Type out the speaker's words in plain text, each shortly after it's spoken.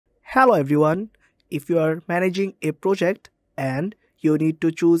Hello everyone. If you are managing a project and you need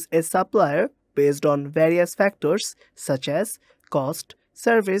to choose a supplier based on various factors such as cost,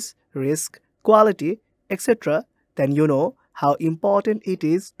 service, risk, quality, etc., then you know how important it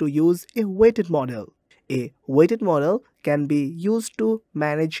is to use a weighted model. A weighted model can be used to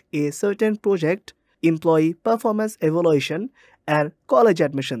manage a certain project, employee performance evaluation, and college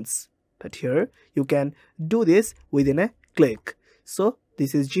admissions. But here you can do this within a click. So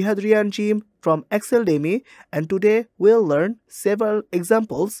this is Zehad Rian team from Excel Demi, and today we'll learn several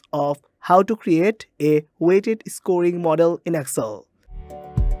examples of how to create a weighted scoring model in Excel.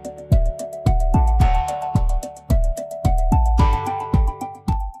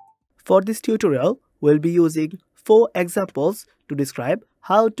 For this tutorial, we'll be using 4 examples to describe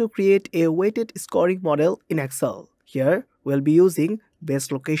how to create a weighted scoring model in Excel. Here, we'll be using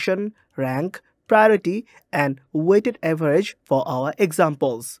best location, rank, priority, and weighted average for our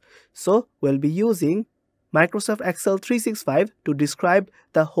examples. So, we'll be using Microsoft Excel 365 to describe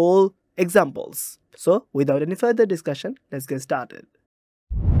the whole examples. So, without any further discussion, let's get started.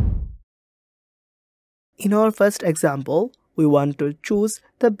 In our first example, we want to choose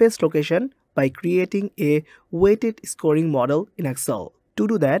the best location by creating a weighted scoring model in Excel. To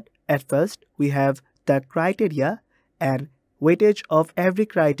do that, at first we have the criteria and weightage of every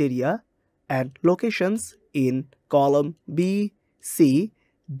criteria and locations in column B, C,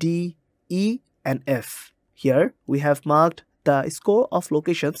 D, E, and F. Here we have marked the score of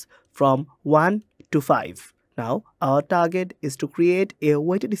locations from 1 to 5. Now, our target is to create a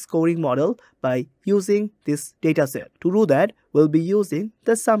weighted scoring model by using this dataset. To do that, we'll be using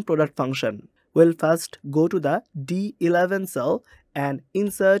the sum product function. We'll first go to the D11 cell and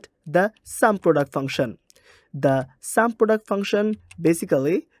insert the sum product function. The sum product function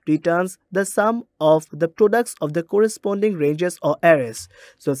basically returns the sum of the products of the corresponding ranges or arrays.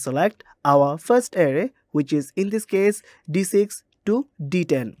 So select our first array, which is in this case D6 to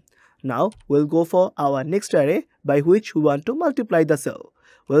D10. Now we'll go for our next array by which we want to multiply the cell.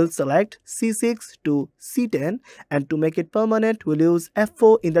 We'll select C6 to C10, and to make it permanent we'll use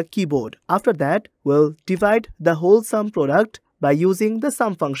F4 in the keyboard. After that, we'll divide the whole sum product by using the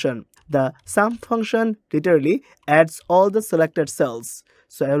sum function. The sum function literally adds all the selected cells.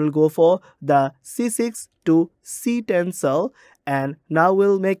 So I will go for the C6 to C10 cell, and now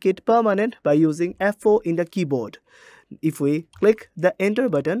we'll make it permanent by using F4 in the keyboard. If we click the enter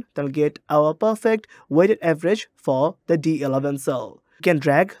button, then we'll get our perfect weighted average for the D11 cell. We can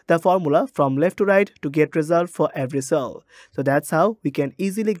drag the formula from left to right to get result for every cell. So that's how we can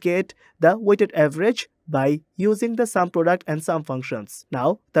easily get the weighted average by using the sum product and sum functions.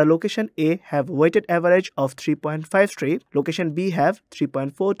 Now, the location A have weighted average of 3.53, location B have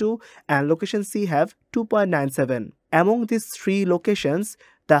 3.42, and location C have 2.97. Among these 3 locations,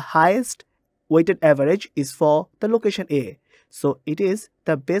 the highest weighted average is for the location A. So it is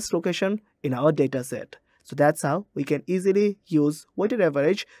the best location in our dataset. So that's how we can easily use weighted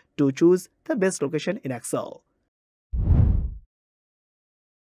average to choose the best location in Excel.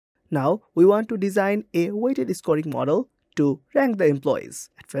 Now we want to design a weighted scoring model to rank the employees.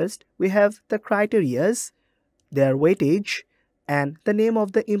 At first, we have the criterias, their weightage, and the name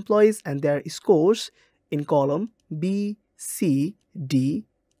of the employees and their scores in column B, C, D,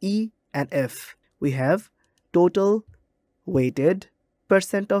 E, and F. We have total, weighted,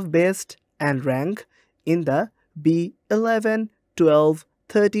 percent of best, and rank in the B11, 12,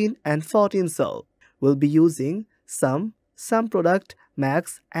 13, and 14 cell. We'll be using sum product,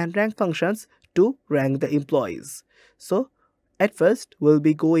 max, and rank functions to rank the employees. So at first we'll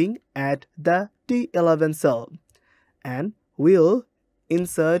be going at the D11 cell, and we'll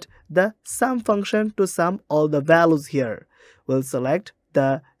insert the sum function to sum all the values here. We'll select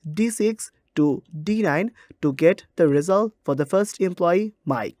the D6 to D9 to get the result for the first employee,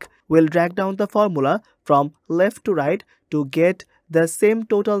 Mike. We'll drag down the formula from left to right to get the same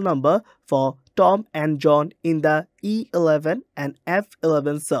total number for Tom and John in the E11 and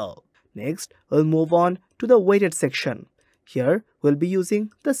F11 cell. Next, we'll move on to the weighted section. Here, we'll be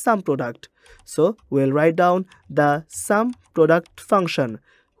using the sum product. So, we'll write down the sum product function,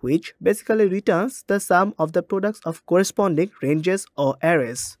 which basically returns the sum of the products of corresponding ranges or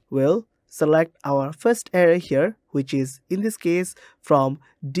arrays. We'll select our first array here, which is in this case from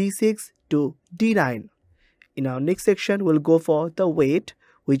D6 to D9. In our next section, we'll go for the weight,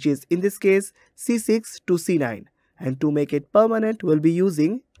 which is in this case C6 to C9. And to make it permanent, we'll be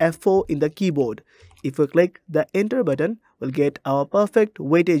using F4 in the keyboard. If we click the enter button, we'll get our perfect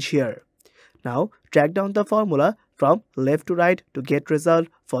weightage here. Now, drag down the formula from left to right to get result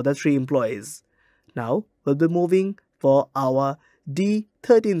for the 3 employees. Now, we'll be moving for our D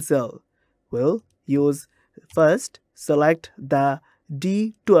D13 cell. We'll use first select the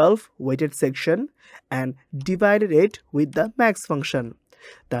D12 weighted section and divided it with the max function.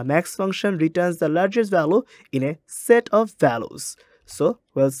 The max function returns the largest value in a set of values. So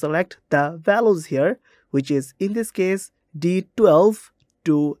we'll select the values here, which is in this case D12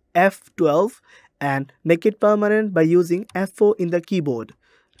 to F12, and make it permanent by using F4 in the keyboard.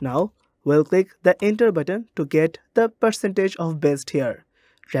 Now we'll click the enter button to get the percentage of best here.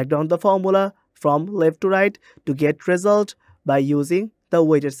 Drag down the formula from left to right to get result by using the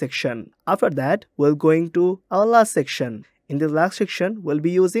weighted section. After that, we're going to our last section. In the last section, we'll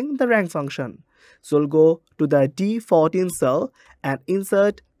be using the rank function. So we'll go to the D14 cell and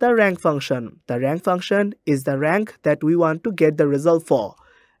insert the rank function. The rank function is the rank that we want to get the result for.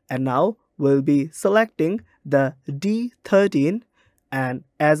 And now we'll be selecting the D13 and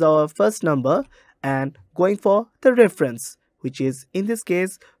as our first number and going for the reference, which is in this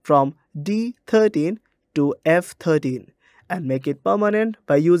case from D13 to F13, and make it permanent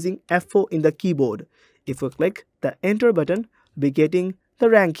by using F4 in the keyboard. If we click the enter button, we'll be getting the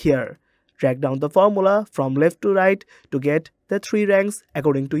rank here. Drag down the formula from left to right to get the 3 ranks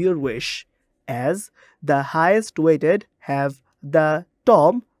according to your wish. As the highest weighted have the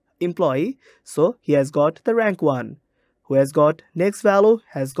Tom employee, so he has got the rank 1. Who has got next value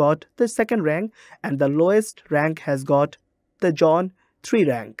has got the second rank, and the lowest rank has got the John 3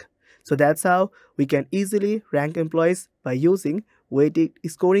 rank. So that's how we can easily rank employees by using weighted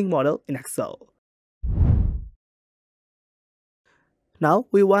scoring model in Excel. Now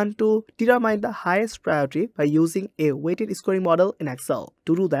we want to determine the highest priority by using a weighted scoring model in Excel.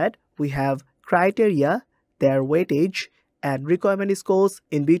 To do that, we have criteria, their weightage, and requirement scores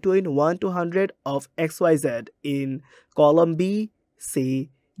in between 1 to 100 of XYZ in column B, C,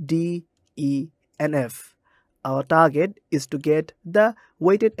 D, E, and F. Our target is to get the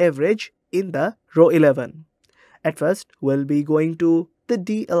weighted average in the row 11. At first, we'll be going to the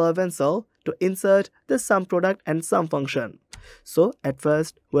D11 cell to insert the sum product and sum function. So at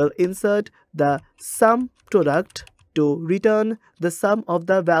first, we'll insert the sum product to return the sum of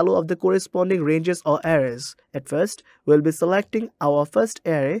the value of the corresponding ranges or arrays. At first, we'll be selecting our first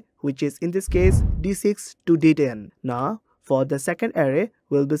array, which is in this case D6 to D10. Now, for the second array,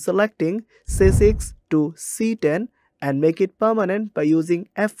 we'll be selecting C6 to C10 and make it permanent by using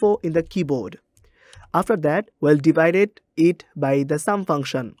F4 in the keyboard. After that, we'll divide it by the sum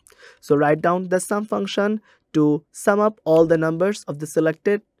function. So write down the sum function to sum up all the numbers of the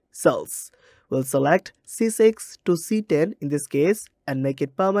selected cells. We'll select C6 to C10 in this case and make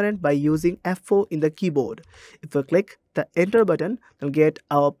it permanent by using F4 in the keyboard. If we click the enter button, we'll get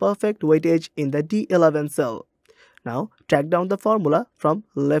our perfect weightage in the D11 cell. Now drag down the formula from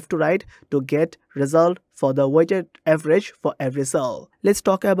left to right to get result for the weighted average for every cell. Let's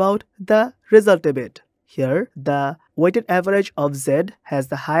talk about the result a bit. Here the weighted average of Z has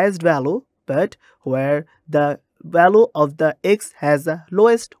the highest value, but where the value of the X has the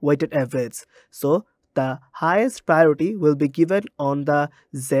lowest weighted average. So the highest priority will be given on the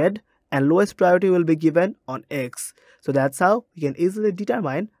Z and lowest priority will be given on X. So that's how we can easily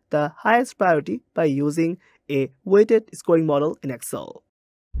determine the highest priority by using a weighted scoring model in Excel.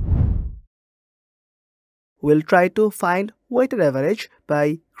 We'll try to find weighted average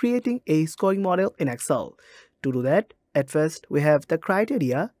by creating a scoring model in Excel. To do that, at first we have the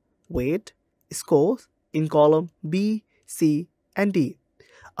criteria, weight, scores in column B, C, and D.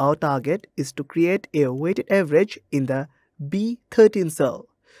 Our target is to create a weighted average in the B13 cell.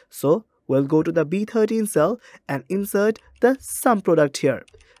 So we'll go to the B13 cell and insert the sum product here.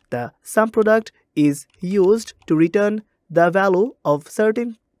 The sum product is used to return the value of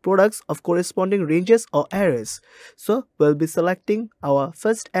certain products of corresponding ranges or arrays. So we'll be selecting our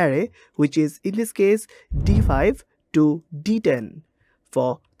first array, which is in this case D5 to D10.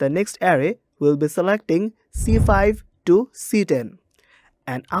 For the next array, we'll be selecting C5 to C10.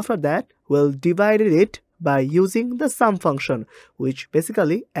 And after that, we'll divide it by using the sum function, which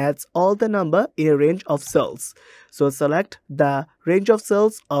basically adds all the number in a range of cells. So select the range of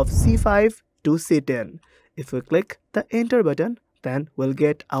cells of C5 to C10. If we click the enter button, then we'll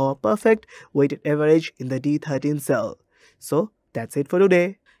get our perfect weighted average in the D13 cell. So that's it for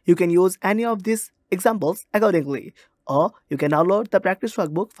today. You can use any of these examples accordingly, or you can download the practice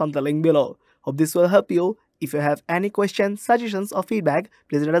workbook from the link below. Hope this will help you. If you have any questions, suggestions, or feedback,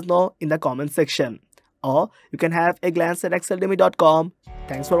 please let us know in the comment section. Or you can have a glance at exceldemy.com.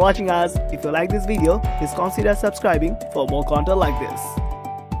 Thanks for watching us. If you like this video, please consider subscribing for more content like this.